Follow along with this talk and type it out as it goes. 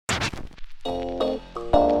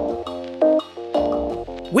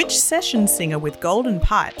Which session singer with golden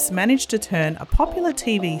pipes managed to turn a popular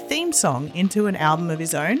TV theme song into an album of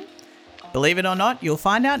his own? Believe it or not, you'll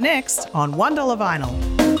find out next on $1 Vinyl.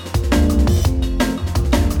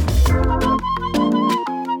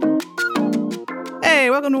 Hey,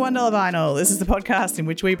 welcome to $1 Vinyl. This is the podcast in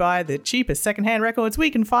which we buy the cheapest secondhand records we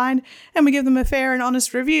can find and we give them a fair and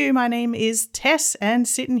honest review. My name is Tess and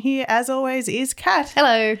sitting here as always is Kat.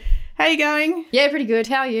 Hello. How you going? Yeah, pretty good.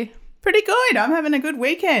 How are you? Pretty good. I'm having a good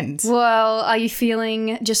weekend. Well, are you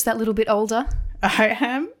feeling just that little bit older? I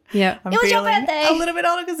am. Yeah. I'm It was your feeling birthday. a little bit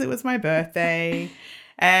older because it was my birthday.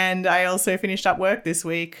 And I also finished up work this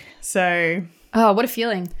week. So Oh, what a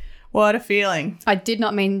feeling. what a feeling. I did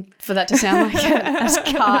not mean for that to sound like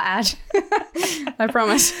a car ad. I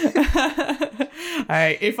promise.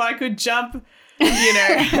 If I could jump, like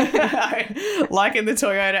in the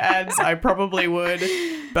Toyota ads, I probably would.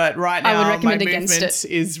 But right I would now my recommend against movement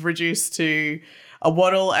is reduced to a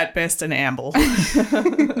waddle, at best an amble.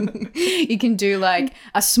 You can do like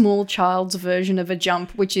a small child's version of a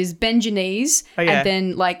jump, which is bend your knees and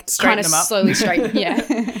then like Straighten kind of them up. slowly straighten.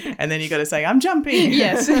 Yeah. And then you got to say, I'm jumping.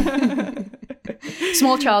 Yes.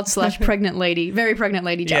 Small child / pregnant lady. Very pregnant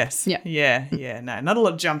lady jump. Yes. Yeah. No, not a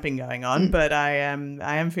lot of jumping going on, but I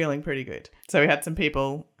am feeling pretty good. So we had some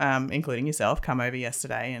people, including yourself, come over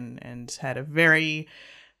yesterday and had a very,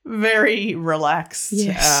 very relaxed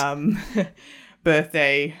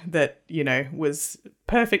birthday that, was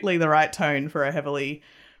perfectly the right tone for a heavily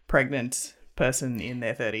pregnant person in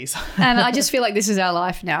their 30s. And I just feel like this is our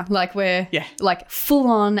life now. Like we're like full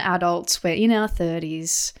on adults. We're in our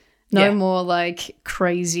 30s. No more like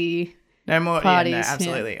crazy parties. Yeah, no,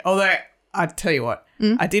 absolutely. Yeah. Although I tell you what,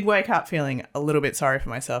 I did wake up feeling a little bit sorry for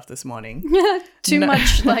myself this morning. Too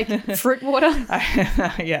much like fruit water.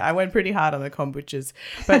 I went pretty hard on the kombuchas.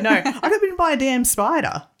 But no, I got bitten by a damn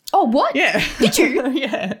spider. Oh, what? Yeah. Did you?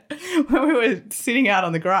 Yeah. When we were sitting out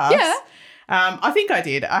on the grass. Yeah. I think I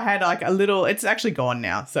did. I had like a little, it's actually gone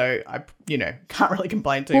now. So I, can't really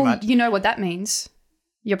complain too much. You know what that means?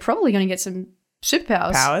 You're probably going to get some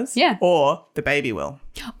superpowers. Powers? Yeah. Or the baby will.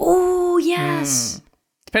 Oh, yes.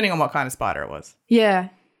 Depending on what kind of spider it was. Yeah.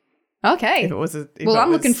 Okay. If it was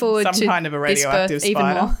I'm looking forward to some kind of a radioactive this birth even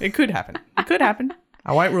spider. more. It could happen. It could happen.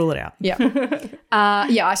 I won't rule it out. Yeah.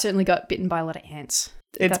 I certainly got bitten by a lot of ants.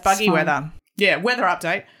 It's That's buggy fine. weather. Yeah, weather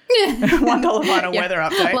update. $1 Vinyl weather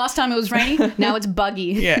update. Last time it was rainy, now it's buggy.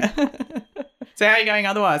 Yeah. So how are you going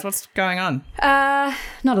otherwise? What's going on?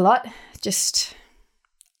 Not a lot. Just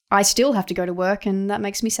I still have to go to work and that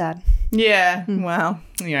makes me sad. Yeah, well,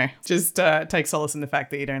 just take solace in the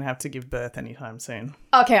fact that you don't have to give birth anytime soon.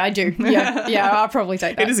 Okay, I do. Yeah, I'll probably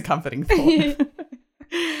take that. It is a comforting thought.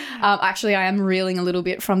 Actually, I am reeling a little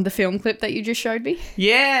bit from the film clip that you just showed me.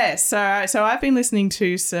 Yeah, so I've been listening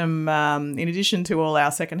to some, in addition to all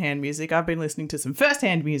our secondhand music, I've been listening to some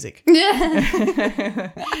firsthand music.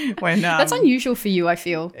 Yeah. That's unusual for you, I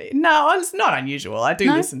feel. No, it's not unusual. I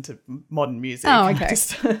do listen to modern music. Oh, okay.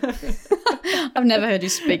 I've never heard you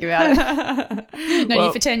speak about it. Known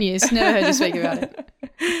you for 10 years. Never heard you speak about it.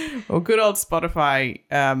 Well, good old Spotify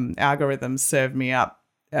algorithms served me up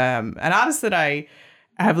an artist that I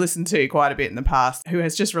have listened to quite a bit in the past who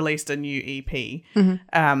has just released a new EP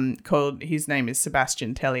called, his name is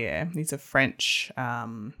Sébastien Tellier. He's a French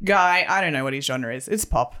guy. I don't know what his genre is. It's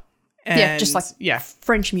pop. And just like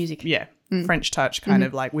French music. Yeah, French touch kind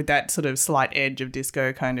of like with that sort of slight edge of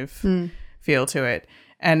disco kind of feel to it.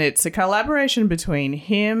 And it's a collaboration between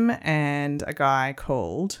him and a guy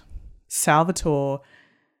called Salvatore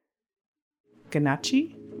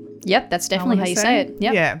Ganacci. Yep, that's definitely how you say it.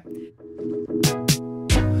 Yep. Yeah.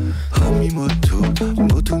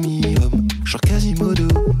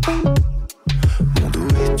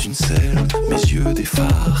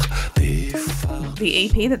 The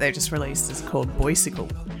EP that they just released is called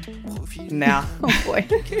Boysicle. Now, Oh boy.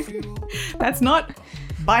 that's not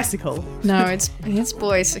bicycle. No, it's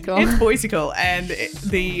Boysicle. It's Boysicle, and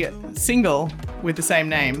the single with the same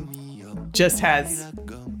name just has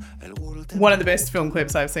one of the best film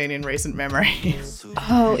clips I've seen in recent memory.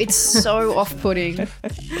 Oh, it's so off-putting.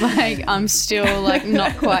 Like, I'm still, like,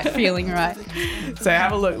 not quite feeling right. So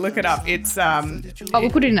have a look it up. It's we'll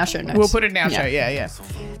put it in our show notes. We'll put it in our show, yeah.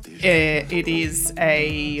 It is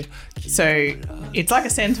so it's like a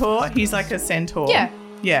centaur. He's like a centaur.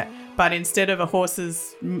 Yeah. But instead of a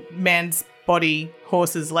man's body,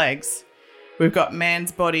 horse's legs, we've got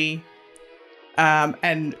man's body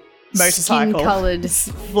and motorcycle. Skin-coloured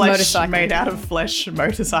motorcycle. Made out of flesh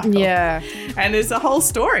motorcycle. Yeah. And there's a whole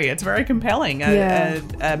story. It's very compelling.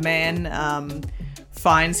 A man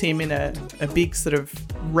finds him in a big sort of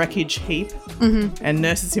wreckage heap and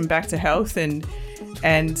nurses him back to health. And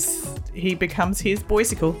and he becomes his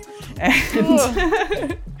boysicle,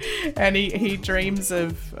 and and he dreams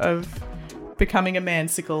of becoming a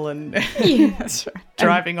mansicle and That's right.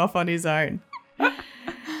 driving off on his own.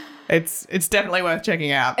 It's definitely worth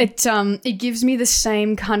checking out. It gives me the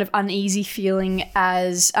same kind of uneasy feeling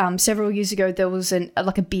as several years ago there was a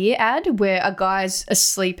beer ad where a guy's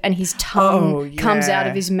asleep and his tongue comes out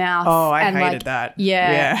of his mouth. Oh, I hated that.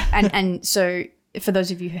 Yeah. And so for those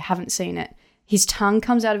of you who haven't seen it, his tongue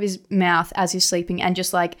comes out of his mouth as he's sleeping and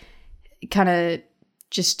just like kind of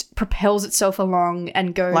just propels itself along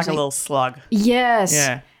and goes like a little slug. Yes.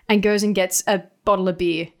 Yeah. And goes and gets a bottle of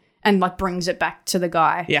beer and like brings it back to the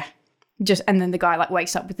guy. Yeah. And then the guy like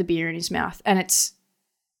wakes up with the beer in his mouth, and it's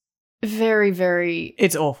very, very.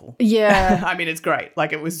 It's awful. Yeah. I mean, it's great.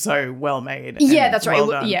 Like, it was so well made. Yeah, that's right.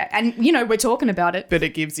 Well done. Yeah, and we're talking about it, but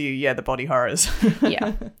it gives you the body horrors.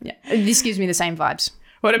 yeah. This gives me the same vibes.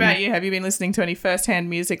 What about you? Have you been listening to any first-hand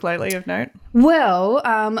music lately of note? Well,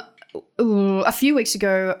 a few weeks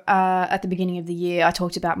ago, at the beginning of the year, I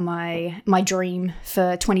talked about my dream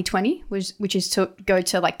for 2020, which is to go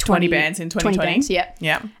to like 20 bands in 2020. 20 bands, yeah.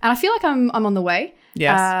 Yeah. And I feel like I'm on the way.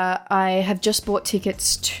 Yes. I have just bought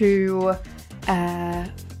tickets to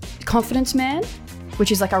Confidence Man,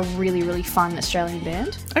 which is like a really, really fun Australian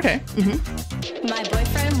band. Okay. Mm-hmm. My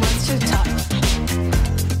boyfriend wants to talk.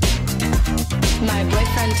 My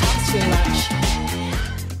boyfriend talks too much.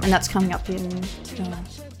 And that's coming up in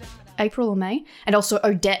April or May. And also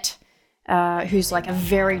Odette, who's like a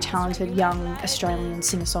very talented young Australian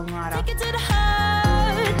singer-songwriter. Take it to the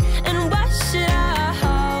heart, and why should I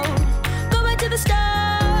hold? Go back to the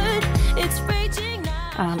start. It's raging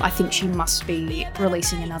now. I think she must be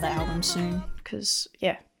releasing another album soon because,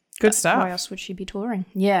 yeah. Good stuff. Why else would she be touring?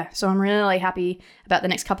 Yeah, so I'm really happy about the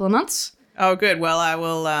next couple of months. Oh, good. Well, I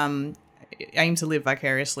will aim to live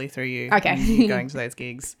vicariously through you. Okay. You going to those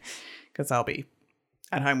gigs, because I'll be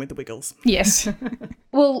at home with the Wiggles. Yes.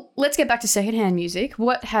 Well, let's get back to secondhand music.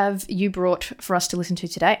 What have you brought for us to listen to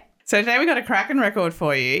today? So today we got a cracking record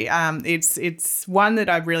for you. It's one that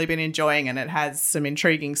I've really been enjoying, and it has some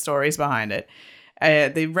intriguing stories behind it.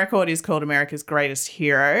 The record is called America's Greatest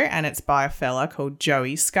Hero, and it's by a fella called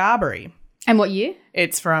Joey Scarberry. And what year?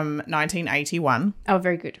 It's from 1981. Oh,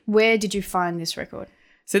 very good. Where did you find this record?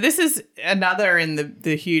 So this is another in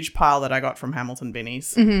the huge pile that I got from Hamilton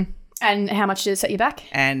Binnies. Mm-hmm. And how much did it set you back?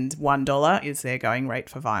 And $1 is their going rate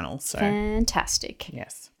for vinyl. So fantastic.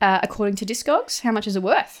 yes. According to Discogs, how much is it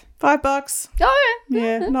worth? $5. Oh, yeah.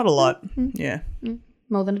 Yeah, not a lot. Yeah.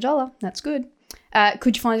 More than $1. That's good.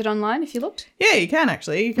 Could you find it online if you looked? Yeah, you can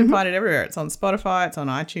actually. You can find it everywhere. It's on Spotify, it's on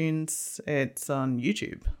iTunes, it's on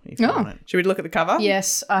YouTube. If you want it. Should we look at the cover?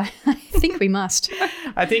 Yes, I think we must.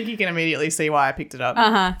 I think you can immediately see why I picked it up.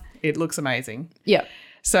 Uh-huh. It looks amazing. Yep.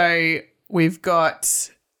 So we've got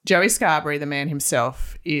Joey Scarberry, the man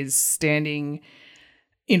himself, is standing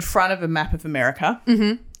in front of a map of America.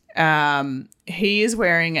 Mm-hmm. He is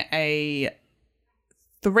wearing a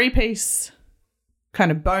 3-piece kind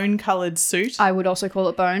of bone-coloured suit. I would also call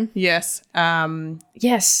it bone. Yes.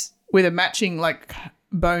 Yes. With a matching, like,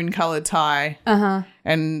 bone-coloured tie. Uh-huh.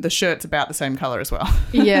 And the shirt's about the same colour as well.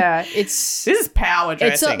 Yeah, it's... This is power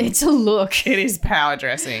dressing. It's a look. It is power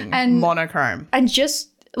dressing. And monochrome. And just,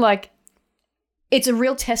 like, it's a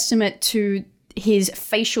real testament to his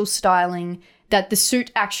facial styling that the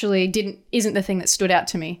suit actually isn't the thing that stood out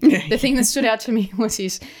to me. The thing that stood out to me was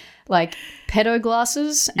his, like, pedo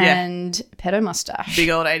glasses and pedo mustache. Big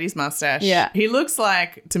old 80s mustache. Yeah. He looks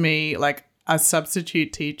like, to me, like a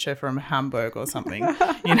substitute teacher from Hamburg or something,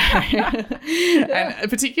 you know. And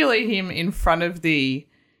particularly him in front of the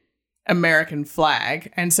American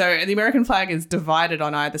flag. And so the American flag is divided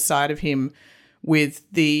on either side of him, with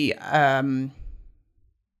the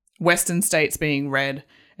western states being red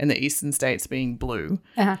and the eastern states being blue.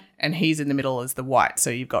 Uh-huh. And he's in the middle as the white. So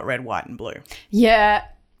you've got red, white and blue. Yeah.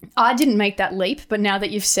 I didn't make that leap, but now that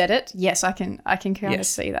you've said it, yes, I can kind of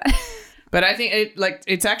see that. But I think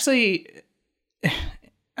it's actually,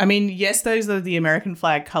 I mean, yes, those are the American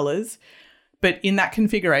flag colours, but in that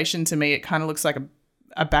configuration, to me, it kind of looks like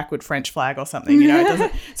a backward French flag or something, you know. It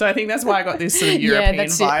doesn't. So I think that's why I got this sort of European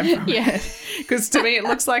vibe from it. Because to me, it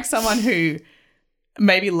looks like someone who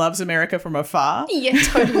maybe loves America from afar. Yeah,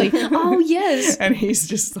 totally. Oh, yes. And he's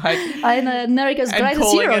just like... I'm America's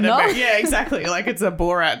greatest hero, no? Yeah, exactly. Like it's a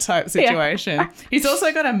Borat type situation. Yeah. He's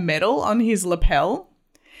also got a medal on his lapel.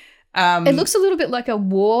 It looks a little bit like a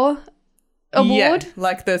war award. Yeah,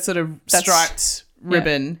 like the sort of striped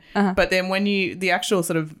ribbon. Yeah. Uh-huh. But then when the actual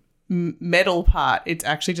sort of medal part, it's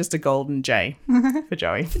actually just a golden J for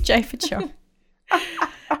Joey. J for Joey.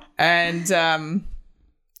 And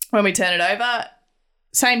when we turn it over...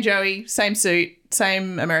 Same Joey, same suit,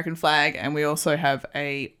 same American flag, and we also have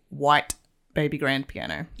a white baby grand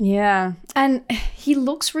piano. Yeah. And he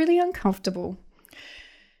looks really uncomfortable.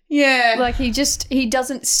 Yeah. Like he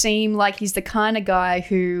doesn't seem like he's the kind of guy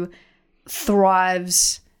who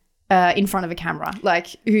thrives in front of a camera. Like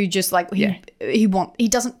who just like he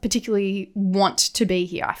doesn't particularly want to be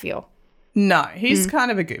here, I feel. No, he's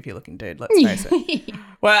kind of a goofy looking dude, let's face it.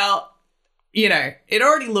 Well, you know, it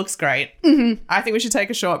already looks great. Mm-hmm. I think we should take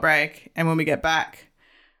a short break, and when we get back,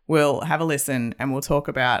 we'll have a listen and we'll talk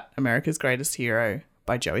about America's Greatest Hero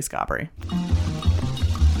by Joey Scarborough. You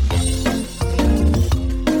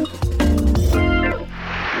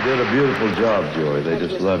did a beautiful job, Joey. They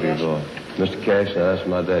just love your voice. Mr. Cash, now that's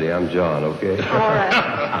my daddy. I'm John, okay? All right.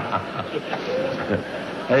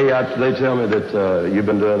 Hey, they tell me that you've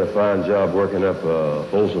been doing a fine job working up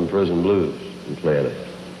Folsom Prison Blues and playing it.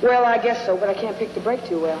 Well, I guess so, but I can't pick the break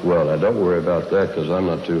too well. Well, now, don't worry about that, because I'm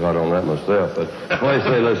not too hot on that myself. But what do you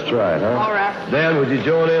say, let's try it, huh? All right. Dan, would you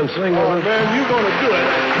join in and sing with us? Man, you're going to do it.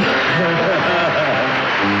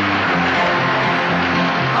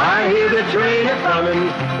 I hear the train a-coming,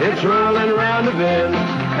 it's rolling round the bend,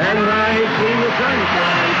 and I ain't seen the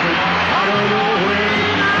sunshine since I don't know when.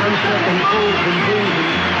 I'm stuck in Folsom Prison,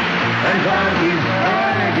 and time keeps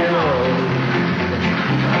dragging on.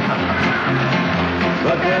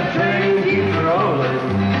 But that train keeps rolling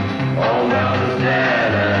all down to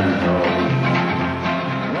San Antonio.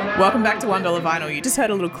 Welcome back to $1 Vinyl. You just heard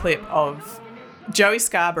a little clip of Joey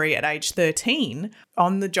Scarborough at age 13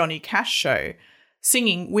 on the Johnny Cash show,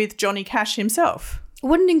 singing with Johnny Cash himself.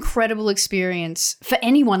 What an incredible experience for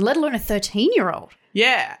anyone, let alone a 13-year-old.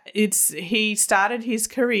 Yeah, he started his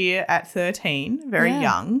career at 13, very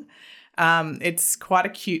young. It's quite a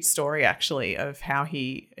cute story, actually, of how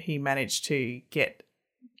he managed to get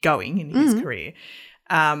going in his career.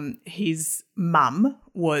 His mum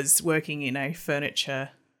was working in a furniture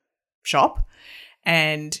shop,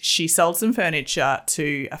 and she sold some furniture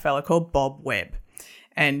to a fella called Bob Webb.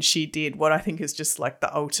 And she did what I think is just like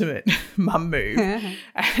the ultimate mum move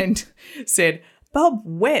and said, Bob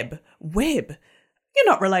Webb, you're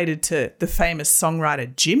not related to the famous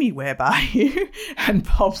songwriter Jimmy Webb, are you? And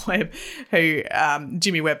Bob Webb, who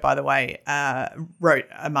Jimmy Webb, by the way, wrote,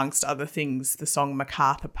 amongst other things, the song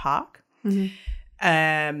MacArthur Park. Mm-hmm.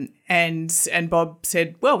 And Bob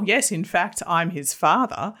said, well, yes, in fact, I'm his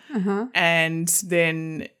father. Uh-huh. And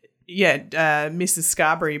then, Mrs.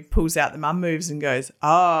 Scarborough pulls out the mum moves and goes,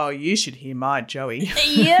 oh, you should hear my Joey.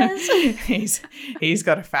 Yes. he's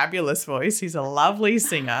got a fabulous voice. He's a lovely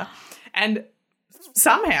singer. And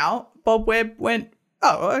somehow Bob Webb went,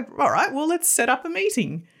 oh, all right, well, let's set up a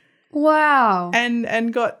meeting. Wow.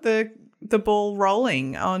 And got the ball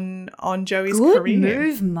rolling on Joey's Good career. Good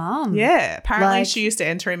move, Mum. Yeah. Apparently she used to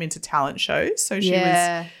enter him into talent shows. So she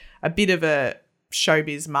was a bit of a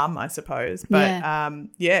showbiz mum, I suppose. But, and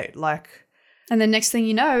the next thing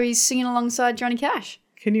you know, he's singing alongside Johnny Cash.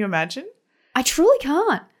 Can you imagine? I truly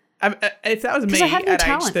can't. If that was me at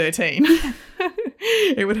age 13,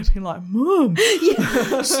 it would have been like, Mum.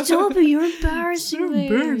 Yeah, stop it. You're embarrassing me.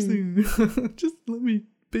 So embarrassing. Just let me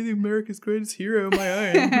be the America's Greatest Hero on my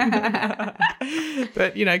own.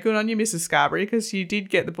 But, you know, good on you, Mrs. Scarborough, because you did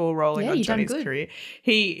get the ball rolling on Johnny's career.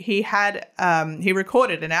 He had he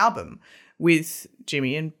recorded an album with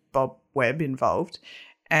Jimmy and Bob Webb involved.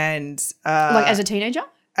 And like as a teenager?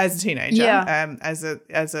 As a teenager, as a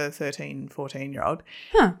 13, 14-year-old.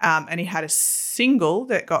 Huh. And he had a single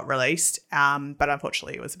that got released, but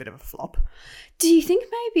unfortunately it was a bit of a flop. Do you think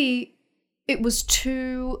maybe it was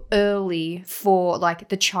too early for, like,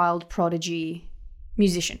 the child prodigy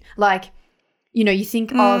musician? Like, you know, you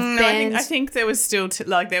think of bands. I think there was still,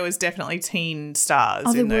 there was definitely teen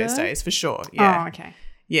stars in those days, for sure. Yeah. Oh, okay.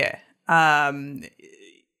 Yeah.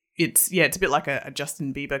 It's a bit like a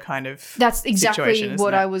Justin Bieber kind of That's exactly situation,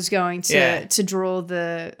 what I was going to draw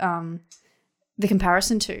the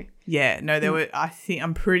comparison to. Yeah, no, there were.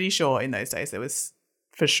 I'm pretty sure in those days there was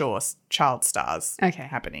for sure child stars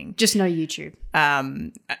happening. Just no YouTube.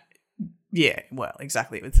 Yeah, well,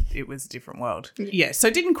 exactly. It was a different world. Yeah, so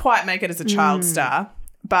didn't quite make it as a child star,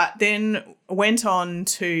 but then went on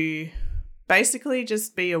to basically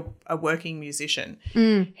just be a working musician.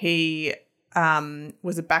 He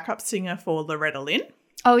was a backup singer for Loretta Lynn.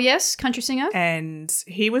 Oh, yes, country singer. And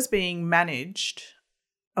he was being not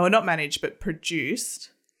managed, but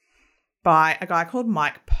produced by a guy called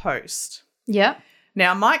Mike Post. Yeah.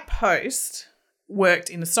 Now, Mike Post worked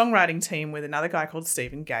in a songwriting team with another guy called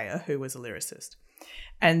Stephen Gayer, who was a lyricist.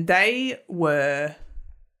 And they were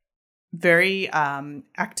very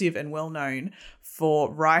active and well-known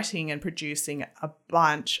for writing and producing a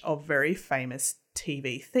bunch of very famous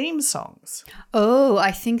TV theme songs. Oh,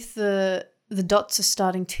 I think the dots are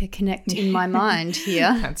starting to connect in my mind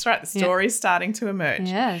here. That's right. The story's starting to emerge.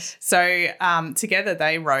 Yes. So together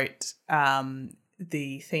they wrote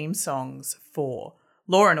the theme songs for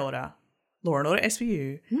Law and Order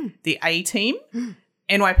SVU, The A-Team,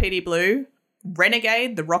 NYPD Blue,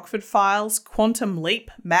 Renegade, The Rockford Files, Quantum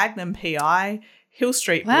Leap, Magnum PI, Hill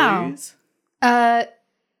Street Blues.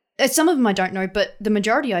 Some of them I don't know, but the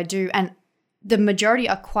majority I do, and the majority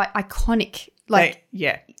are quite iconic. Like,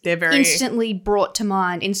 they're very instantly brought to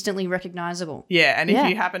mind, instantly recognizable. Yeah, and if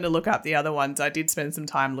you happen to look up the other ones, I did spend some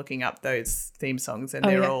time looking up those theme songs, and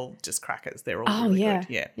they're all just crackers. They're all really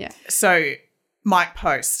good. Yeah. So Mike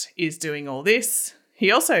Post is doing all this.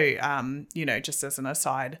 He also, just as an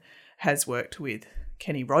aside, has worked with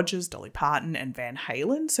Kenny Rogers, Dolly Parton, and Van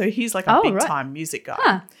Halen. So he's like a big-time music guy.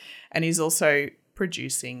 Huh. And he's also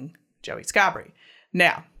producing Joey Scarborough.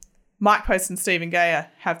 Now, Mike Post and Stephen Geyer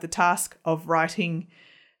have the task of writing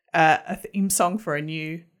a theme song for a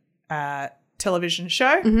new television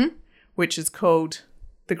show, which is called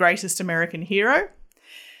The Greatest American Hero.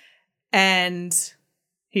 And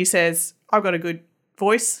he says, I've got a good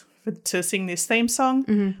voice to sing this theme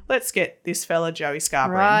song. Let's get this fella, Joey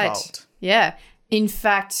Scarborough, involved. Yeah. In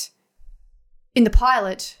fact, in the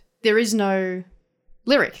pilot, there is no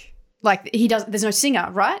lyric. Like, there's no singer,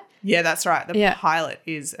 right? Yeah, that's right. The pilot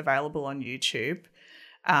is available on YouTube,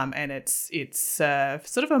 and it's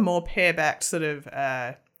sort of a more parebacked, sort of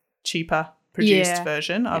cheaper produced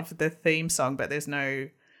version of the theme song, but there's no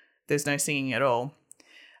singing at all.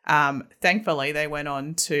 Thankfully, they went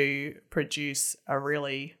on to produce a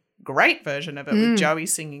really great version of it with Joey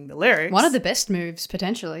singing the lyrics. One of the best moves,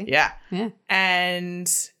 potentially. Yeah.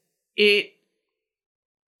 And it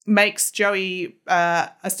makes Joey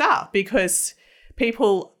a star because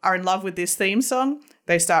people are in love with this theme song.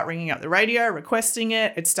 They start ringing up the radio, requesting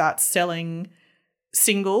it. It starts selling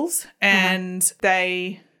singles, and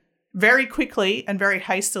they very quickly and very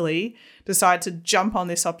hastily decide to jump on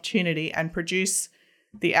this opportunity and produce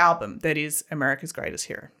the album that is America's Greatest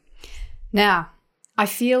Hero. Now, I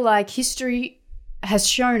feel like history has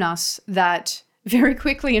shown us that very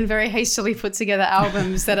quickly and very hastily put together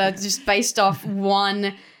albums that are just based off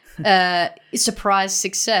one surprise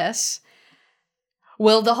success.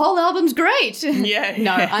 Well, the whole album's great. Yeah.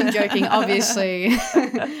 No, I'm joking, obviously.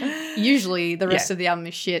 Usually the rest of the album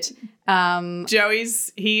is shit.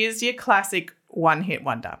 He is your classic one-hit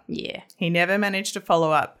wonder. Yeah. He never managed to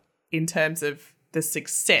follow up in terms of the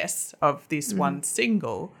success of this one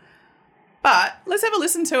single. But let's have a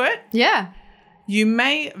listen to it. Yeah. You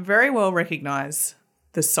may very well recognise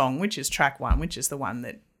the song, which is track 1, which is the one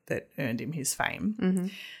that earned him his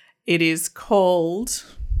fame. It is called,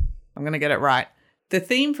 I'm going to get it right, the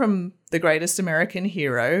theme from The Greatest American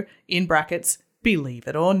Hero, in brackets, Believe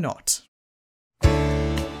It or Not.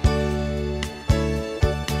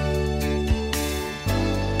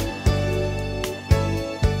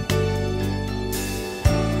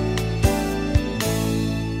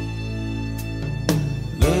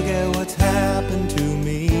 Look at what's happened to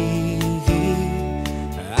me.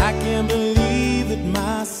 I can't believe it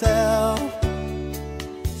myself.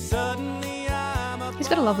 Suddenly I'm a He's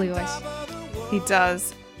got a lovely voice. He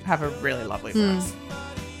does have a really lovely voice.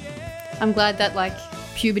 I'm glad that, like,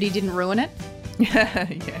 puberty didn't ruin it. Yeah.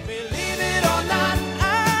 believe it or not,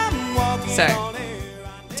 I'm walking So, on air.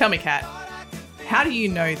 tell me, Kat, how do you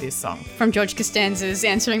know this song? From George Costanza's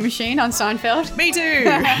Answering Machine on Seinfeld. Me too.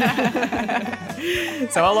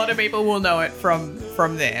 So a lot of people will know it from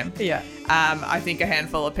there. Yeah. I think a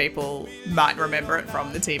handful of people might remember it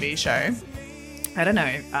from the TV show. I don't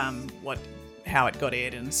know how it got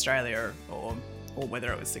aired in Australia or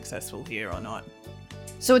whether it was successful here or not.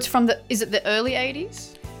 So it's from is it the early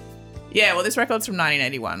 80s? Yeah, well, this record's from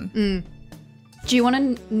 1981. Do you want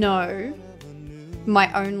to know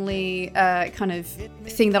my only kind of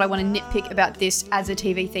thing that I want to nitpick about this as a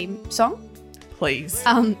TV theme song? Please.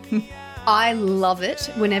 I love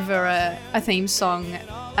it whenever a theme song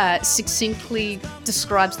succinctly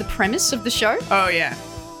describes the premise of the show, Oh, yeah.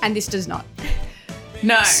 and this does not.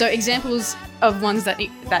 No. So examples of ones that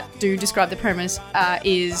do describe the premise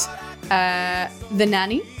is The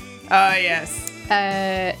Nanny. Oh, yes.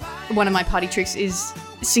 One of my party tricks is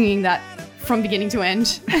singing that from beginning to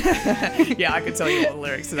end. Yeah, I could tell you all the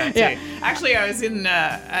lyrics to that too. Yeah. Actually, I was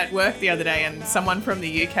at work the other day and someone from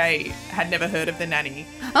the UK had never heard of The Nanny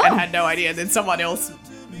and had no idea. Then someone else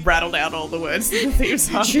rattled out all the words to the theme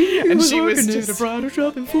song. She was just a bridal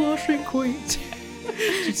shop in Flushing, Queens.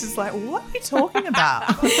 she's just like, what are you talking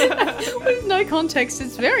about? With no context,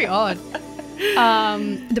 it's very odd.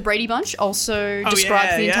 The Brady Bunch also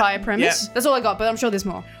describes the entire premise. Yeah. That's all I got, but I'm sure there's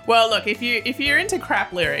more. Well, look, if you're into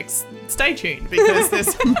crap lyrics, stay tuned because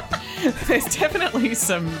there's definitely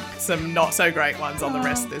some not so great ones on the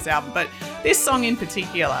rest of this album. But this song in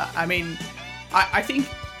particular, I mean, I think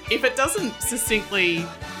if it doesn't succinctly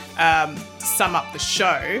sum up the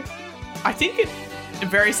show, I think it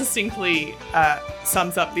very succinctly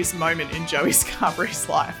sums up this moment in Joey Scarberry's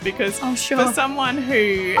life because for someone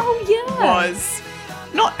who was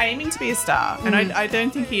not aiming to be a star, and I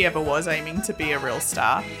don't think he ever was aiming to be a real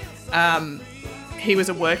star, he was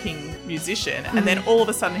a working musician, and then all of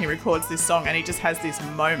a sudden he records this song and he just has this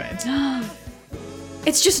moment.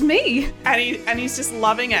 It's just me. And he's just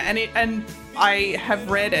loving it. And I have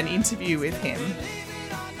read an interview with him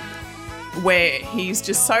where he's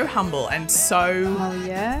just so humble and so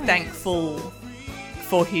thankful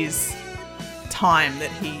for his time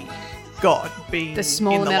that he got being the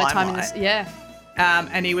small in the amount limelight. of time in this.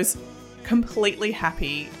 And he was completely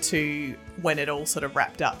happy to, when it all sort of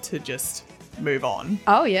wrapped up, to just move on.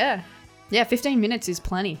 Oh, yeah. Yeah, 15 minutes is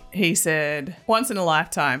plenty. He said, once in a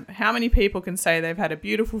lifetime, how many people can say they've had a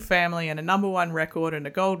beautiful family and a #1 record and a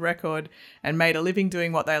gold record and made a living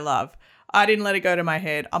doing what they love? I didn't let it go to my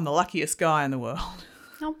head. I'm the luckiest guy in the world.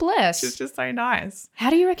 Oh, bless. It's just so nice. How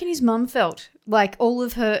do you reckon his mum felt? Like, all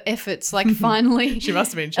of her efforts, like, finally She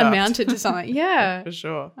must have been chuffed. amounted to something. Yeah. For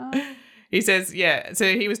sure. He says, so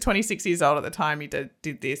he was 26 years old at the time he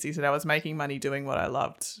did this. He said, I was making money doing what I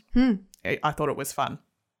loved. I thought it was fun.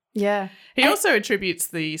 Yeah. He also attributes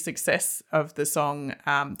the success of the song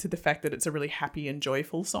to the fact that it's a really happy and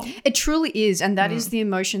joyful song. It truly is, and that is the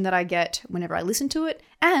emotion that I get whenever I listen to it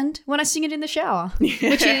and when I sing it in the shower, which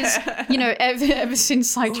is, ever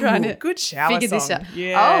since like trying to good shower figure song. this out.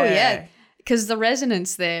 Yeah. Oh, yeah, because the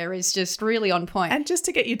resonance there is just really on point. And just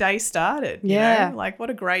to get your day started. You know? Like what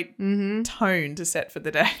a great tone to set for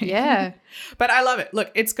the day. Yeah. But I love it.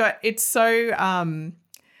 Look, it's so...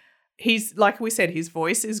 he's, like we said, his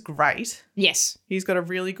voice is great. Yes. He's got a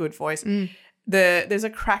really good voice. There's a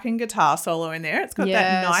cracking guitar solo in there. It's got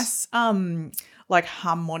that nice like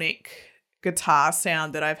harmonic guitar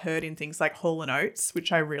sound that I've heard in things like Hall & Oates,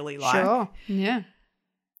 which I really like. Sure. Yeah.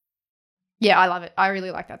 Yeah, I love it. I really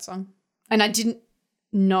like that song. And I didn't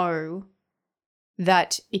know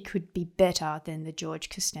that it could be better than the George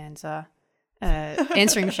Costanza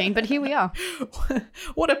answering machine, but here we are.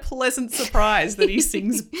 What a pleasant surprise that he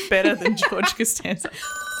sings better than George Costanza.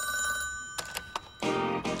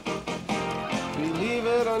 Believe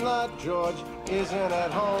it or not, George isn't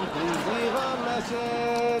at home. Please leave a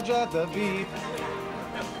message at the beep.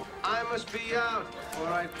 I must be out or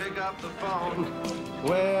I pick up the phone.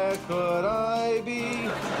 Where could I be?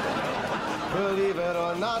 Believe it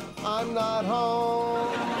or not, I'm not home.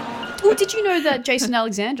 Well, did you know that Jason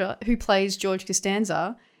Alexander, who plays George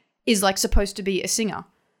Costanza, is like supposed to be a singer?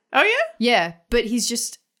 Oh, yeah? Yeah, but he's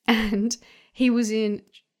just, and he was in,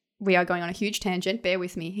 we are going on a huge tangent, bear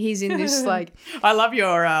with me. He's in this like. I love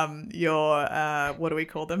your what do we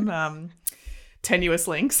call them? Tenuous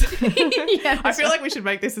links. Yeah, I feel like we should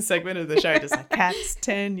make this a segment of the show, just like Cat's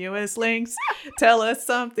tenuous links. Tell us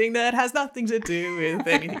something that has nothing to do with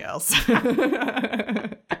anything else.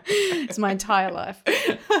 It's my entire life.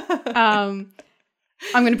 I'm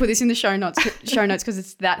going to put this in the show notes because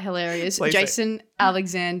it's that hilarious. Please Jason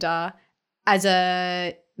Alexander, as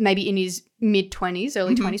a maybe in his mid-20s,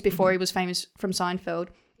 early 20s, before he was famous from Seinfeld,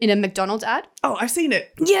 in a McDonald's ad. Oh, I've seen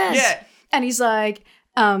it. Yes. Yeah. And he's like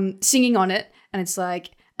singing on it, and it's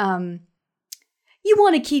like, you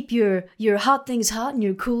want to keep your hot things hot and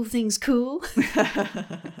your cool things cool.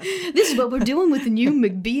 This is what we're doing with the new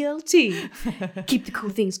McBLT. Keep the cool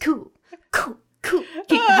things cool. Cool. Keep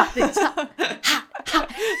the hot things hot.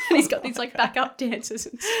 Hot. And he's got these like backup dancers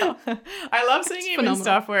and stuff. I love seeing him in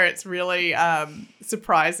stuff where it's really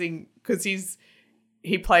surprising because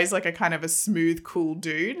he plays like a kind of a smooth, cool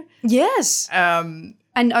dude. Yes. And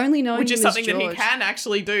only knowing which is him something as that he George. can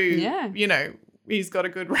actually do. Yeah. You know, he's got a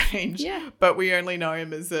good range. Yeah. But we only know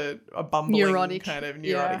him as a bumbling Neurotic. kind of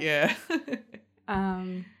neurotic. Yeah.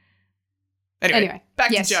 Anyway,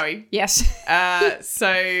 back yes. to Joey. Yes.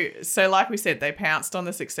 So like we said, they pounced on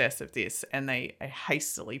the success of this and they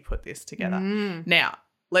hastily put this together. Now,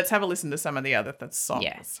 let's have a listen to some of the other songs.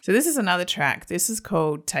 Yes. So this is another track. This is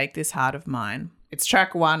called Take This Heart of Mine. It's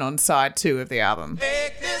track 1 on side 2 of the album.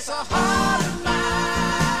 Take this heart of mine.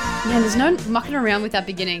 Man, there's no mucking around with that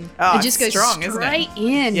beginning. Oh, it just goes strong, isn't it? straight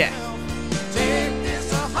in. Yeah. Take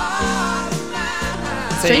this heart of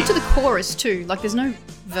mine. Straight to the chorus too. Like there's no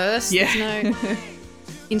verse. Yeah. There's no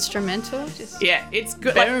instrumental. Just Yeah, it's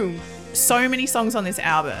good. boom. Like, so many songs on this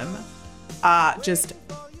album are just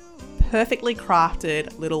perfectly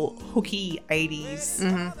crafted little hooky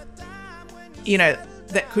 80s, you know,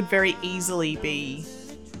 that could very easily be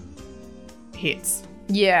hits.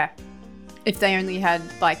 Yeah. If they only had,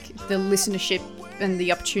 like, the listenership and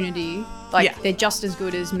the opportunity, like, Yeah. they're just as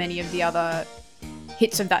good as many of the other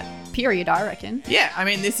hits of that period, I reckon. Yeah, I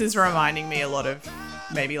mean, this is reminding me a lot of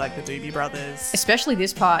maybe like the Doobie Brothers, Especially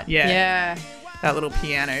this part. Yeah. Yeah. that little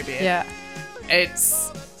piano bit. Yeah.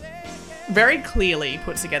 It's very clearly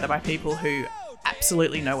put together by people who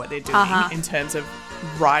absolutely know what they're doing in terms of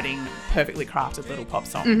writing perfectly crafted little pop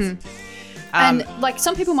songs. And, like,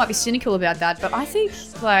 some people might be cynical about that, but I think,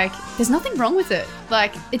 like, there's nothing wrong with it.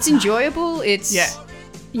 Like, it's enjoyable. It's,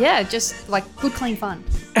 yeah, just, like, good, clean fun.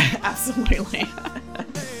 Absolutely.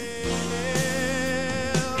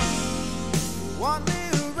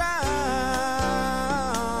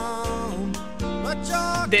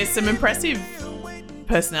 There's some impressive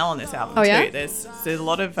personnel on this album Oh, too. yeah? There's a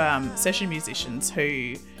lot of session musicians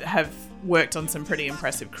who have worked on some pretty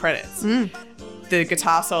impressive credits. The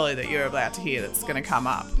guitar solo that you're about to hear that's going to come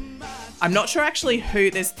up, I'm not sure actually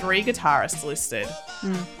who. There's 3 guitarists listed.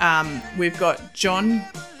 We've got John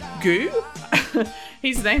Gu.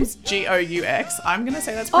 His name's G-O-U-X. I'm going to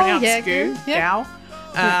say that's pronounced yeah, Gu. Gu, yeah.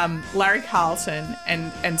 Gao. Larry Carlton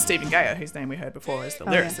and Stephen Gayer, whose name we heard before as the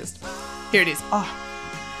lyricist. Here it is. Oh,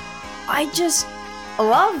 I just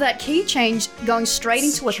love that key change going straight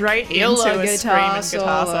into a straight killer into a guitar screaming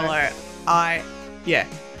guitar solo. solo.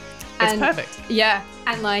 It's perfect. Yeah,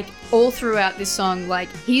 and like all throughout this song, like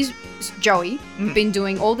Joey been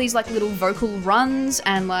doing all these like little vocal runs,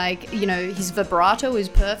 and like, you know, his vibrato is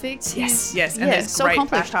perfect. Yes, and yeah, there's so great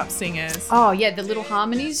accomplished. backup singers. Oh yeah, the little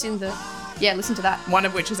harmonies in the listen to that. One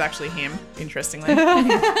of which is actually him, interestingly. Even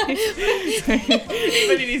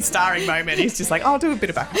in his starring moment, he's just like, I'll do a bit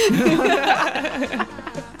of backup.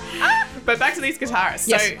 But back to these guitarists.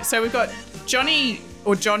 Yes. So we've got John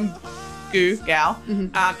Gu Gao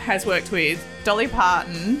has worked with Dolly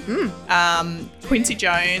Parton, Quincy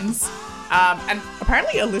Jones, and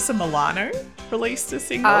apparently Alyssa Milano released a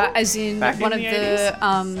single. As in back one in of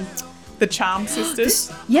the The Charm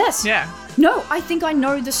Sisters. Yes. Yeah. No, I think I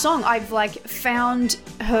know the song. I've like found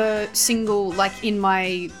her single like in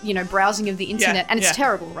my, you know, browsing of the internet, and it's yeah.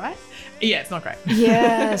 terrible, right? Yeah, it's not great.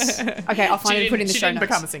 Yes. Okay, I'll find it and put it in the show She didn't notes.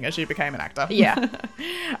 become a singer. She became an actor. Yeah.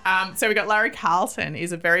 So we got Larry Carlton,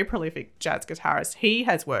 is a very prolific jazz guitarist. He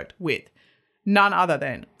has worked with none other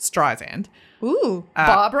than Streisand. Ooh,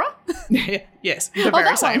 Barbara? Yes, the very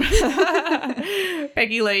that same.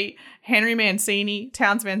 Peggy Lee, Henry Mancini,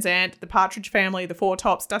 Townes Van Zandt, The Partridge Family, The Four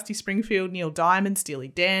Tops, Dusty Springfield, Neil Diamond, Steely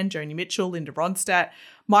Dan, Joni Mitchell, Linda Ronstadt,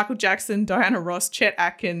 Michael Jackson, Diana Ross, Chet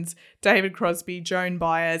Atkins, David Crosby, Joan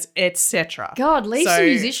Baez, etc. God, leave some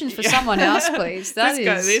musicians for someone else, please.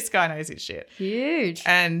 This guy knows his shit. Huge.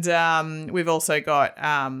 And we've also got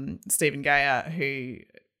Stephen Gayer, who,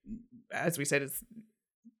 as we said, is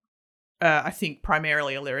I think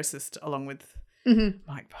primarily a lyricist along with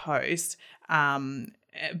Mike Post.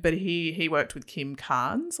 But he worked with Kim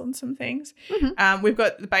Carnes on some things. We've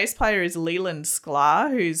got the bass player is Leland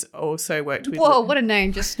Sklar, who's also worked with... Whoa, what a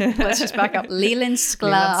name. Let's just back up. Leland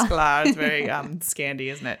Sklar. Leland Sklar. It's very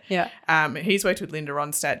Scandi, isn't it? Yeah. He's worked with Linda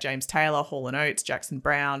Ronstadt, James Taylor, Hall & Oates, Jackson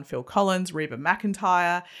Brown, Phil Collins, Reba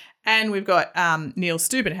McEntire. And we've got Neil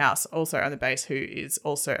Stubenhouse also on the bass, who is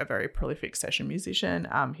also a very prolific session musician.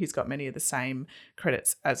 He's got many of the same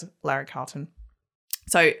credits as Larry Carlton.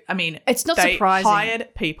 So, I mean, it's not they surprising.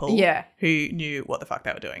 hired people who knew what the fuck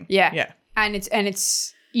they were doing. Yeah. And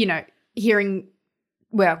it's you know, hearing,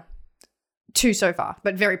 well, 2 so far,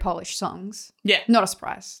 but very polished songs. Yeah. Not a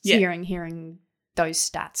surprise. Yeah. Hearing those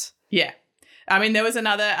stats. Yeah. I mean, there was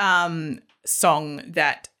another song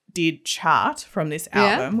that did chart from this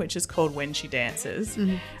album, which is called When She Dances.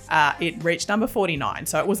 It reached number 49,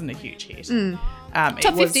 so it wasn't a huge hit.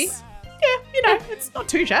 Top 50. Yeah, you know, it's not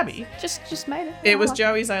too shabby. Just made it. It was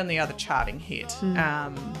Joey's only other charting hit.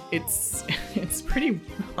 It's pretty,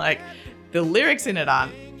 like, the lyrics in it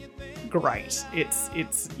aren't great.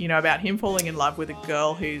 It's you know, about him falling in love with a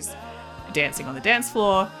girl who's dancing on the dance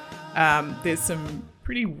floor. There's some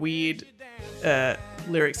pretty weird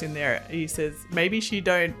lyrics in there. He says, maybe she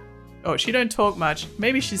don't talk much.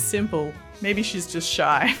 Maybe she's simple. Maybe she's just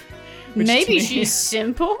shy. Which to Maybe me- she's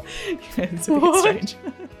simple. it's a bit strange.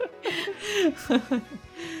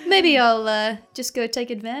 Maybe I'll just go take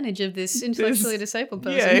advantage of this intellectually disabled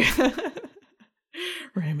person. Yeah.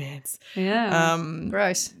 Romance. Yeah.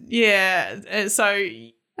 Gross. Yeah. So,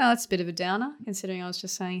 Oh, that's a bit of a downer, considering I was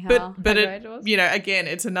just saying how but great it it was. you know, again,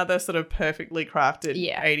 it's another sort of perfectly crafted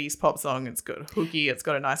Yeah. 80s pop song. It's got hooky. It's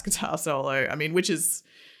got a nice guitar solo. I mean, which is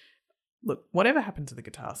look, whatever happened to the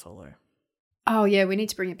guitar solo? Oh, yeah, we need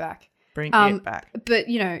to bring it back. Bring it back. But,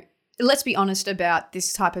 you know, let's be honest about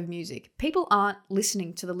this type of music. People aren't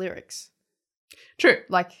listening to the lyrics. True.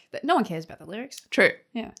 Like, no one cares about the lyrics. True.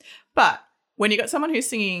 Yeah. But when you got someone who's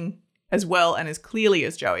singing as well and as clearly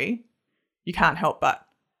as Joey, you can't help but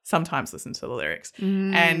sometimes listen to the lyrics.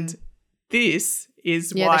 And this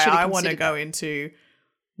is Yeah, they why should have I want to considered go into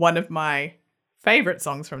one of my favourite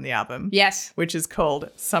songs from the album. Yes. Which is called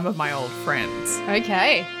Some of My Old Friends.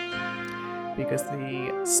 Okay. Because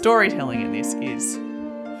the storytelling in this is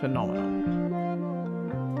phenomenal.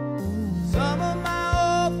 Some of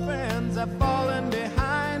my old friends have fallen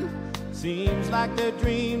behind. Seems like their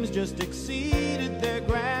dreams just exceeded their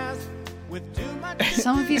grasp. With too much.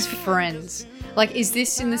 Some of his friends. Like, is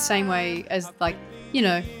this in the same way as, like, you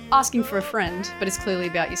know, asking for a friend, but it's clearly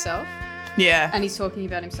about yourself? Yeah. And he's talking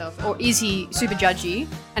about himself. Or is he super judgy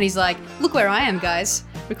and he's like, look where I am, guys,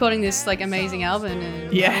 recording this like amazing album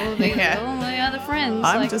and Yeah, all, these, yeah. all my other friends.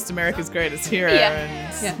 I'm like, just America's greatest hero, Yeah,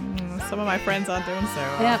 and some of my friends aren't doing so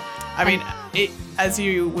well. Yeah. I mean, it, as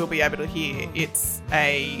you will be able to hear, it's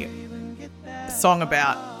a song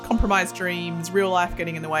about compromised dreams, real life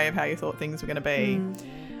getting in the way of how you thought things were going to be.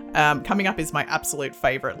 Coming up is my absolute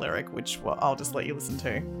favourite lyric, which I'll just let you listen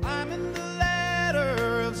to. I'm in the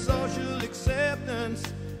ladder of social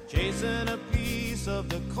acceptance, chasing a piece of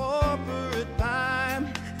the corporate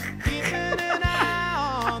pie, keeping an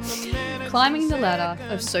eye on the minutes. climbing the ladder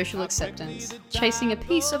of social acceptance, chasing a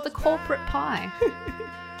piece of the corporate pie.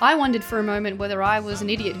 I wondered for a moment whether I was an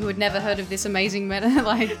idiot who had never heard of this amazing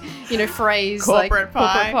phrase Corporate like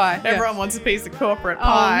pie. corporate pie. Yeah. Everyone wants a piece of corporate Oh,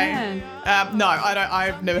 pie. man. No, I don't.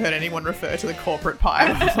 I've never heard anyone refer to the corporate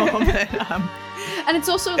pie before. But, And it's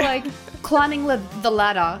also like climbing the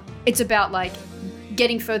ladder. It's about like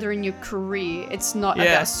getting further in your career. It's not Yeah.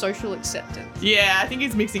 about social acceptance. yeah, I think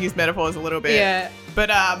he's mixing his metaphors a little bit. Yeah. But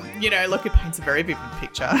look, it paints a very vivid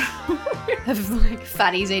picture. Of like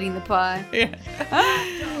fatties eating the pie.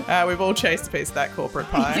 Yeah. We've all chased a piece of that corporate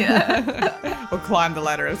pie. Yeah. Or climbed the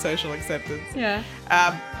ladder of social acceptance. Yeah.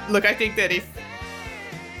 Look, I think that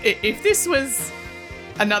if this was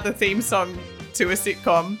another theme song to a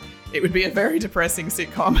sitcom, it would be a very depressing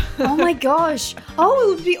sitcom. Oh my gosh. Oh,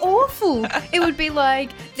 it would be awful. It would be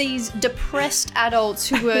like these depressed adults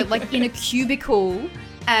who were like in a cubicle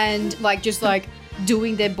and like just like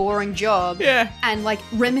doing their boring job. Yeah. And like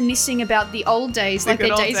reminiscing about the old days, The like good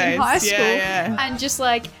their old days in days. high Yeah, school. yeah. And just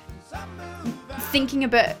like thinking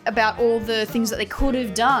about all the things that they could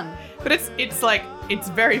have done. But it's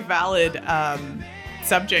very valid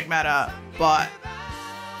subject matter, but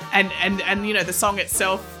and the song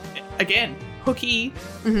itself, again, hooky,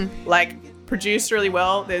 like produced really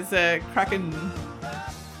well. There's a cracking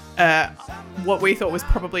what we thought was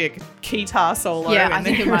probably a guitar solo. Yeah, in I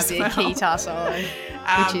think there it might as be well. a guitar solo.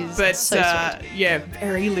 Which is but so sweet. yeah,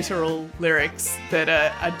 very literal lyrics that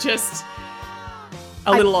are just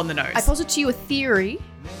a little on the nose. I posit to you a theory.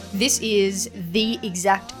 This is the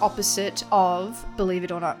exact opposite of Believe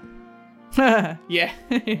It or Not. Yeah.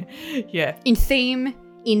 Yeah. In theme,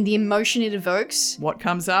 in the emotion it evokes. What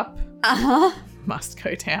comes up Uh-huh. must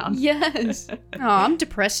go down. Yes. Oh, I'm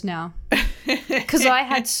depressed now. Because I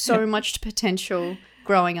had so much potential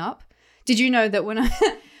growing up. Did you know that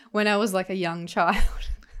when I was like a young child,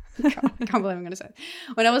 I can't believe I'm going to say it.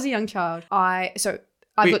 When I was a young child, I've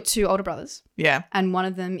got two older brothers, Yeah. and one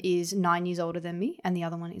of them is 9 years older than me, and the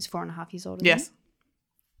other one is 4.5 years older than me. Yes.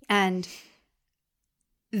 And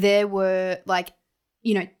there were like,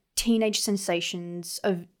 teenage sensations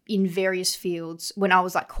in various fields when I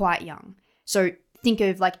was like quite young. So think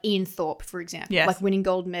of like Ian Thorpe, for example, Yes. like winning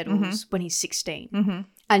gold medals when he's 16. Mm-hmm.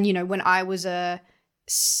 And, when I was a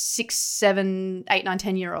 6, 7, 8, 9,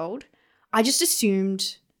 10-year-old, I just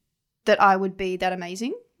assumed that I would be that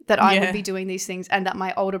amazing, that I Yeah. would be doing these things, and that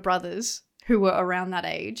my older brothers who were around that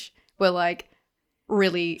age were like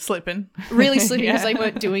really Slipping. slipping Yeah. because they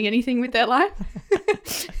weren't doing anything with their life.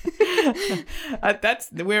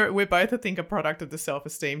 We're both, I think, a product of the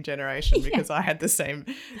self-esteem generation, because I had the same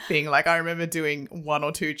thing. Like, I remember doing 1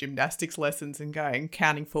 or 2 gymnastics lessons and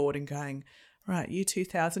counting forward and going, right, year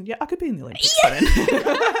 2000, yeah, I could be in the Olympics by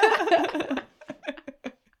then.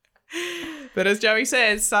 But as Joey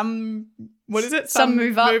says, some move up, some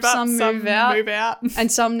move out. move out.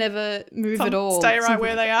 And some never move Some at all. stay right Some-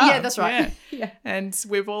 where they are. Yeah, that's right. Yeah. And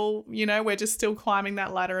we've all, we're just still climbing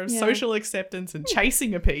that ladder of Yeah. social acceptance and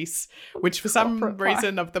chasing a piece, which for some Corporate pie.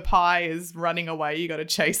 reason of the pie is running away. You got to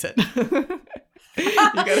chase it. You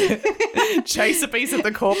got to chase a piece of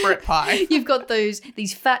the corporate pie You've got these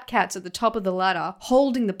fat cats at the top of the ladder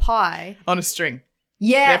holding the pie. on a string.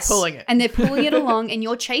 Yes. They're pulling it. And they're pulling it along and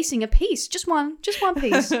you're chasing a piece. Just one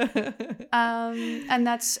piece. And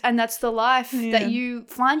that's the life that you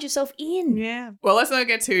find yourself in. Yeah. Well, let's not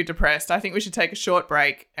get too depressed. I think we should take a short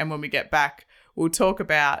break, and when we get back, we'll talk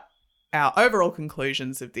about our overall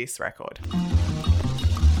conclusions of this record.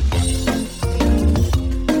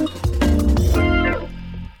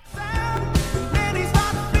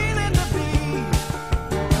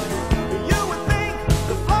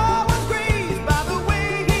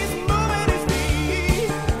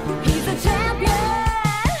 He's a champion,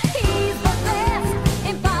 he's the best,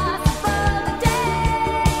 impossible to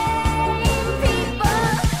tame. People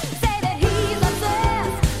say that he's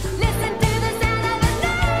obsessed, listen to the sound of his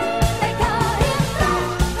name. They call him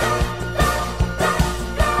Flash,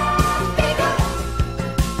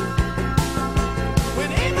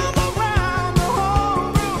 When ain't none around, the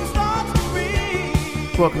whole room starts to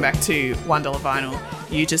read. Welcome back to $1 Vinyl.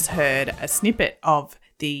 You just heard a snippet of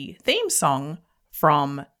the theme song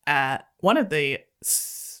from one of the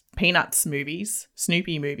Peanuts movies,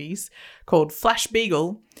 Snoopy movies, called Flash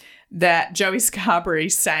Beagle, that Joey Scarborough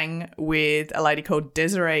sang with a lady called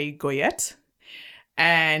Desiree Goyette.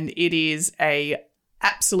 And it is a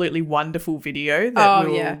absolutely wonderful video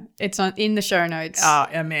that It's in the show notes. Oh,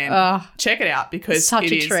 man. Check it out because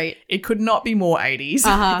Such a treat. It could not be more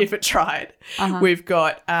 80s if it tried. We've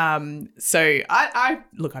got, I've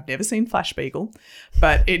never seen Flash Beagle,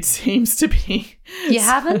 but it seems to be. You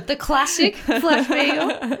haven't? The classic Flash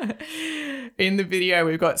Beagle? In the video,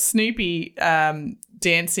 we've got Snoopy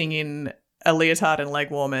dancing in a leotard and leg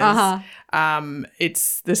warmers.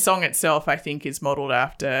 It's the song itself, I think, is modeled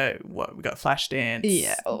after what we got, Flashdance.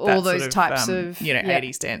 Yeah, all that those types of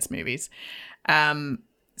 80s dance movies.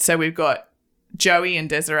 So we've got Joey and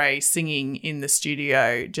Desiree singing in the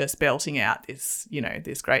studio, just belting out this,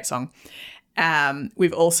 this great song.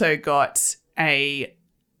 We've also got a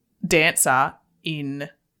dancer in,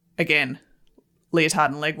 again, leotard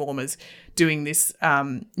and leg warmers doing this,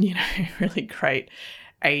 really great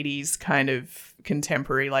 80s kind of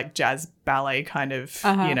contemporary, like jazz ballet kind of,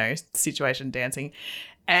 situation dancing.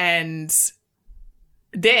 And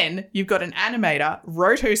then you've got an animator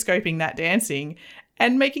rotoscoping that dancing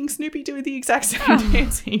and making Snoopy do the exact same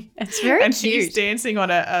dancing. It's very and cute. he's dancing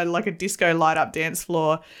on a disco light up dance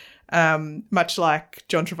floor, much like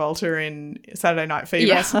John Travolta in Saturday Night Fever.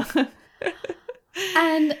 Yes.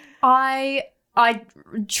 And I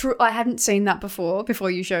hadn't seen that before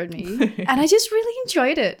you showed me, and I just really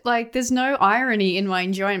enjoyed it. Like, there's no irony in my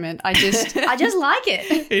enjoyment. I just like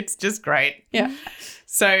it. It's just great. Yeah.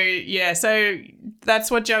 So that's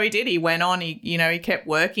what Joey did. He went on, he kept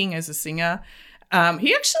working as a singer.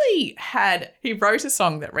 He wrote a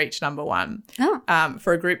song that reached number one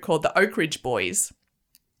for a group called the Oak Ridge Boys.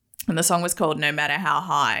 And the song was called No Matter How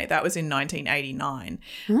High. That was in 1989.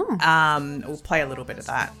 We'll play a little bit of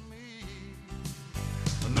that.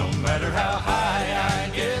 No matter how high I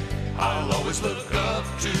get, I'll always look up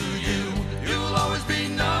to you. You'll always be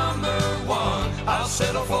number one. I'll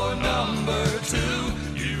settle for number two.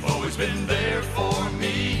 You've always been there for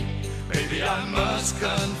me. Baby, I must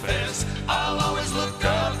confess, I'll always look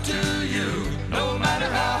up to you. No matter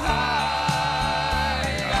how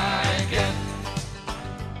high I get.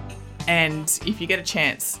 And if you get a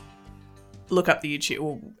chance, look up the YouTube,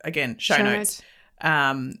 or again, show notes.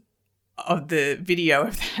 Of the video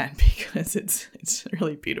of that, because it's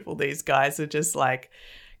really beautiful. These guys are just like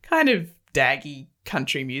kind of daggy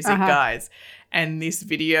country music guys, and this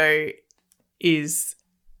video is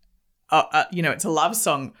it's a love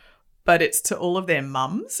song, but it's to all of their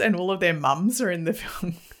mums, and all of their mums are in the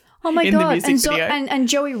film. Oh my in god! The music video. And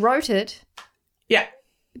Joey wrote it. Yeah.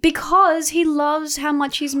 Because he loves how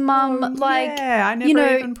much his mum, I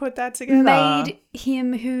never even put that together. Made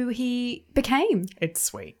him who he became. It's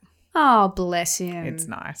sweet. Oh, bless him. It's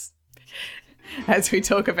nice. As we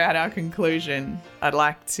talk about our conclusion, I'd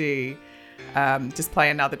like to just play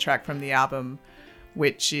another track from the album,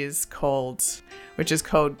 which is called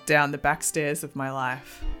Down the Backstairs of My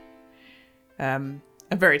Life. A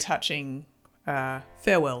very touching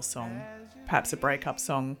farewell song, perhaps a breakup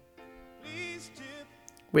song,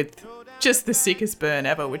 with just the sickest burn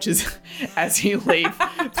ever, which is, as you leave,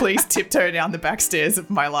 please tiptoe down the backstairs of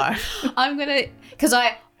my life. Because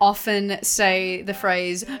I often say the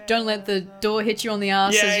phrase, don't let the door hit you on the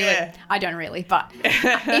ass. I don't really, but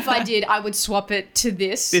if I did, I would swap it to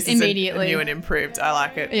this immediately. Is new and improved. I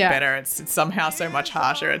like it better. It's somehow so much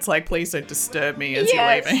harsher. It's like, please don't disturb me as you're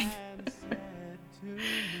leaving.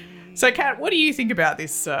 So, Kat, what do you think about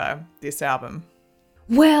this album?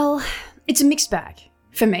 Well, it's a mixed bag.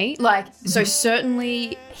 for me. Like, so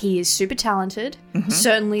certainly he is super talented.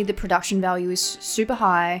 Certainly the production value is super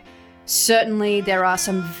high. Certainly there are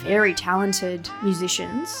some very talented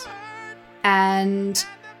musicians. And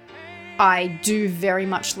I do very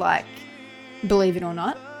much like Believe It or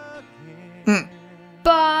Not.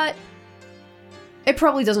 But it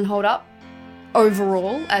probably doesn't hold up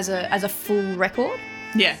overall as a full record.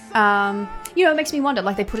 Yeah. It makes me wonder,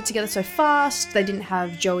 like, they put it together so fast, they didn't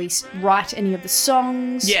have Joey write any of the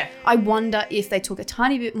songs. Yeah. I wonder if they took a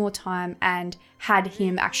tiny bit more time and had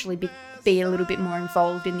him actually be a little bit more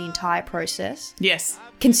involved in the entire process. Yes.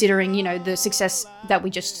 Considering, the success that we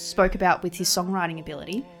just spoke about with his songwriting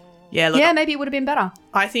ability. Yeah, look, Yeah, maybe it would have been better.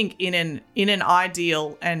 I think in an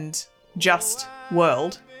ideal and just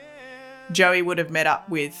world, Joey would have met up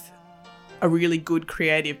with a really good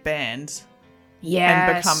creative band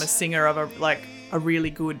and become a singer of a really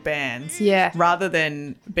good band. Yeah. Rather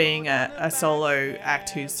than being a solo act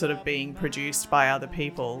who's sort of being produced by other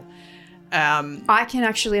people. I can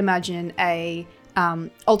actually imagine a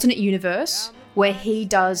alternate universe where he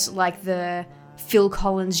does like the Phil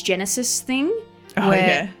Collins Genesis thing.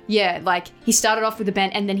 Like he started off with the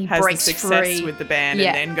band and then he has breaks the success free with the band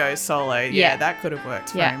Yeah. and then goes solo. Yeah, Yeah. that could have worked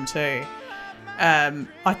for Yeah. him too.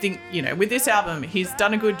 I think, with this album, he's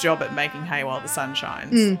done a good job at making hay while the sun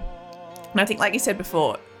shines. And I think, like you said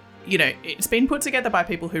before, it's been put together by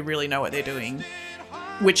people who really know what they're doing,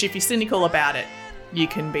 which if you're cynical about it, you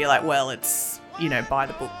can be like, well, it's, by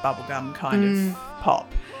the book bubblegum kind of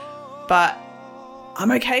pop. But I'm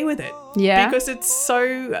okay with it. Yeah. Because it's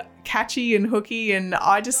so catchy and hooky and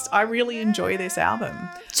I really enjoy this album.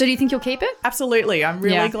 So do you think you'll keep it? Absolutely. I'm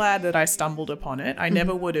really Yeah. glad that I stumbled upon it. I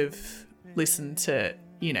never would have listened to,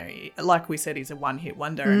 like we said, he's a one-hit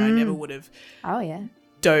wonder and I never would have Oh yeah.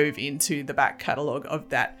 dove into the back catalogue of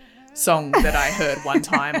that song that I heard one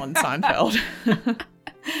time on Seinfeld.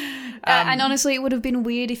 And honestly, it would have been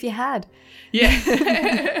weird if you had. Yeah.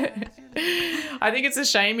 I think it's a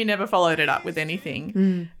shame he never followed it up with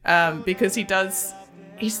anything because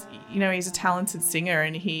he's a talented singer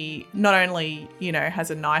and he not only, has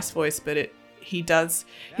a nice voice, but he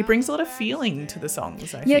brings a lot of feeling to the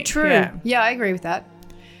songs, I think. True. Yeah, I agree with that.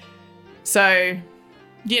 So,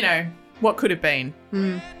 what could have been?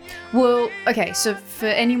 Well, okay, so for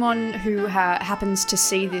anyone who happens to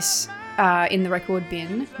see this in the record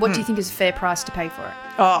bin, what do you think is a fair price to pay for it?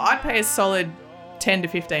 Oh, I'd pay a solid $10 to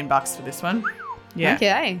 $15 for this one. Yeah.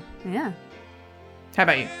 Okay, yeah. How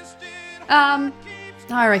about you?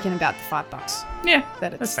 I reckon about the $5 Yeah,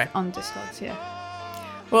 that that's it's fair. on Discogs, yeah.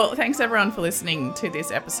 Well, thanks everyone for listening to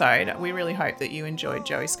this episode. We really hope that you enjoyed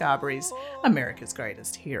Joey Scarberry's America's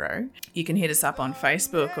Greatest Hero. You can hit us up on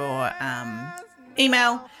Facebook or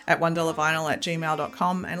email at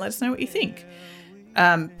 $1vinyl@gmail.com and let us know what you think.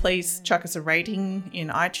 Please chuck us a rating in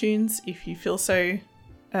iTunes if you feel so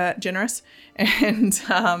generous. And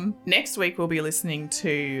next week we'll be listening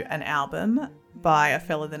to an album by a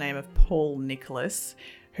fella the name of Paul Nicholas,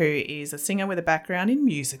 who is a singer with a background in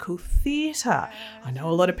musical theatre. I know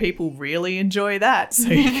a lot of people really enjoy that, so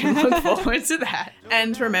you can look forward to that.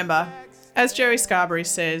 And remember, as Joey Scarberry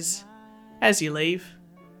says, as you leave,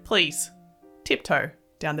 please tiptoe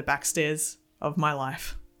down the back stairs of my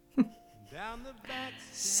life.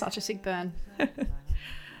 Such a sick burn.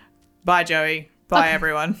 Bye, Joey. Bye,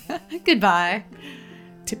 everyone. Goodbye.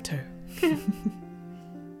 Tiptoe.